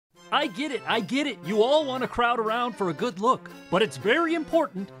I get it. You all want to crowd around for a good look, but it's very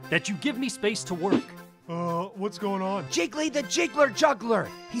important that you give me space to work. What's going on? Jiggly the Jiggler Juggler.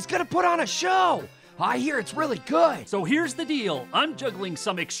 He's gonna put on a show. I hear it's really good. So here's the deal. I'm juggling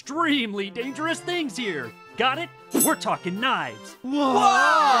some extremely dangerous things here. Got it? We're talking knives.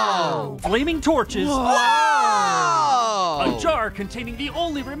 Whoa! Flaming torches. Whoa! A jar containing the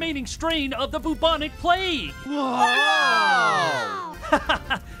only remaining strain of the bubonic plague. Whoa!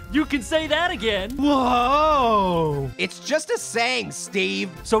 You can say that again. Whoa! It's just a saying, Steve.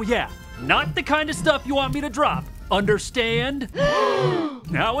 So yeah, not the kind of stuff you want me to drop. Understand?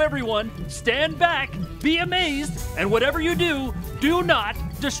 Now everyone, stand back, be amazed, and whatever you do, do not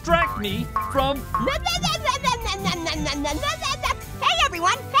distract me from... Hey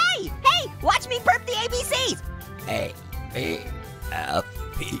everyone, hey, watch me burp the ABCs. A, B, F,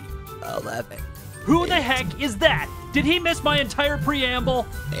 P, 11. Who the heck is that? Did he miss my entire preamble?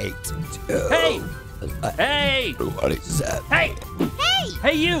 8, 2. Hey! Hey! 27. Hey!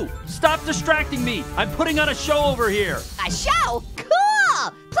 Hey you! Stop distracting me! I'm putting on a show over here! A show?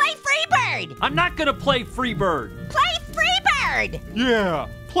 Cool! Play Freebird! I'm not gonna play Freebird! Play Freebird! Yeah,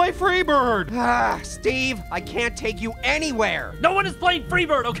 play Freebird! Steve, I can't take you anywhere. No one is playing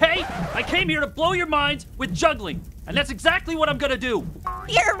Freebird, okay? I came here to blow your minds with juggling, and that's exactly what I'm gonna do.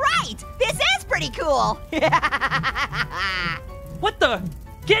 You're right! This is pretty cool! What the?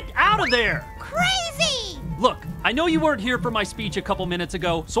 Get out of there! Crazy! Look, I know you weren't here for my speech a couple minutes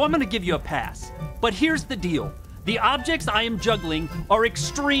ago, so I'm gonna give you a pass. But here's the deal. The objects I am juggling are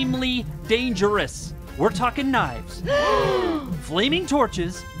extremely dangerous. We're talking knives, flaming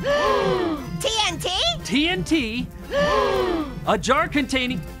torches, TNT? TNT, a jar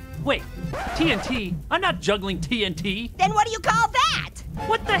containing... Wait, TNT? I'm not juggling TNT. Then what do you call that?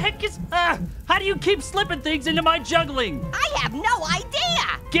 What the heck is... how do you keep slipping things into my juggling? I have no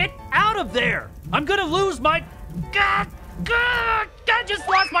idea! Get out of there! I'm gonna lose my... I just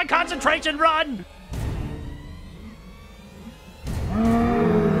lost my concentration, run!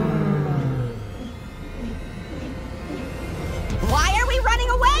 Why are we running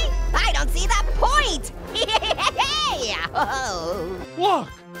away? I don't see the point! Look!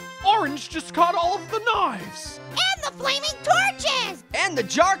 Orange just caught all of the knives! And the flaming torches! And the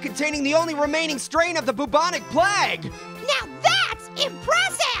jar containing the only remaining strain of the bubonic plague. Now that's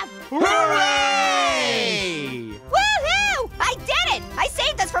impressive! Hooray! Woohoo! I did it! I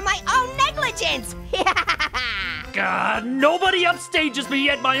saved us from my own negligence! God, nobody upstages me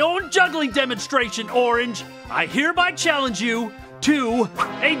at my own juggling demonstration, Orange. I hereby challenge you to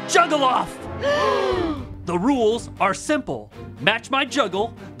a juggle-off. The rules are simple. Match my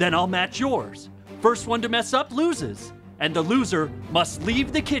juggle, then I'll match yours. First one to mess up loses, and the loser must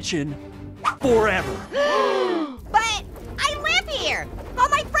leave the kitchen forever. But I live here! All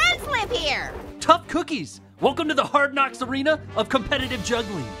my friends live here! Tough cookies. Welcome to the Hard Knocks arena of competitive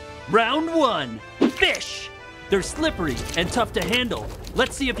juggling. Round 1, fish. They're slippery and tough to handle.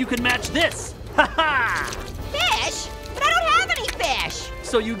 Let's see if you can match this. Ha ha! Fish? But I don't have any fish!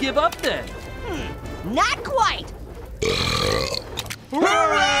 So you give up then? Not quite!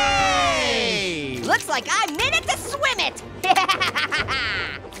 Hooray! Looks like I'm in it to swim it!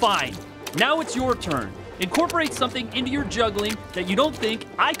 Fine. Now it's your turn. Incorporate something into your juggling that you don't think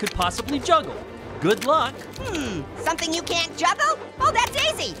I could possibly juggle. Good luck. Something you can't juggle? Oh, that's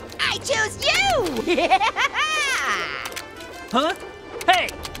easy! I choose you! Huh? Hey,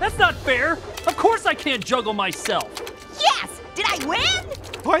 that's not fair. Of course I can't juggle myself. Yes! Did I win?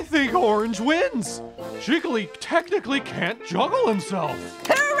 I think Orange wins! Jiggly technically can't juggle himself.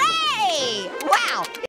 Hooray!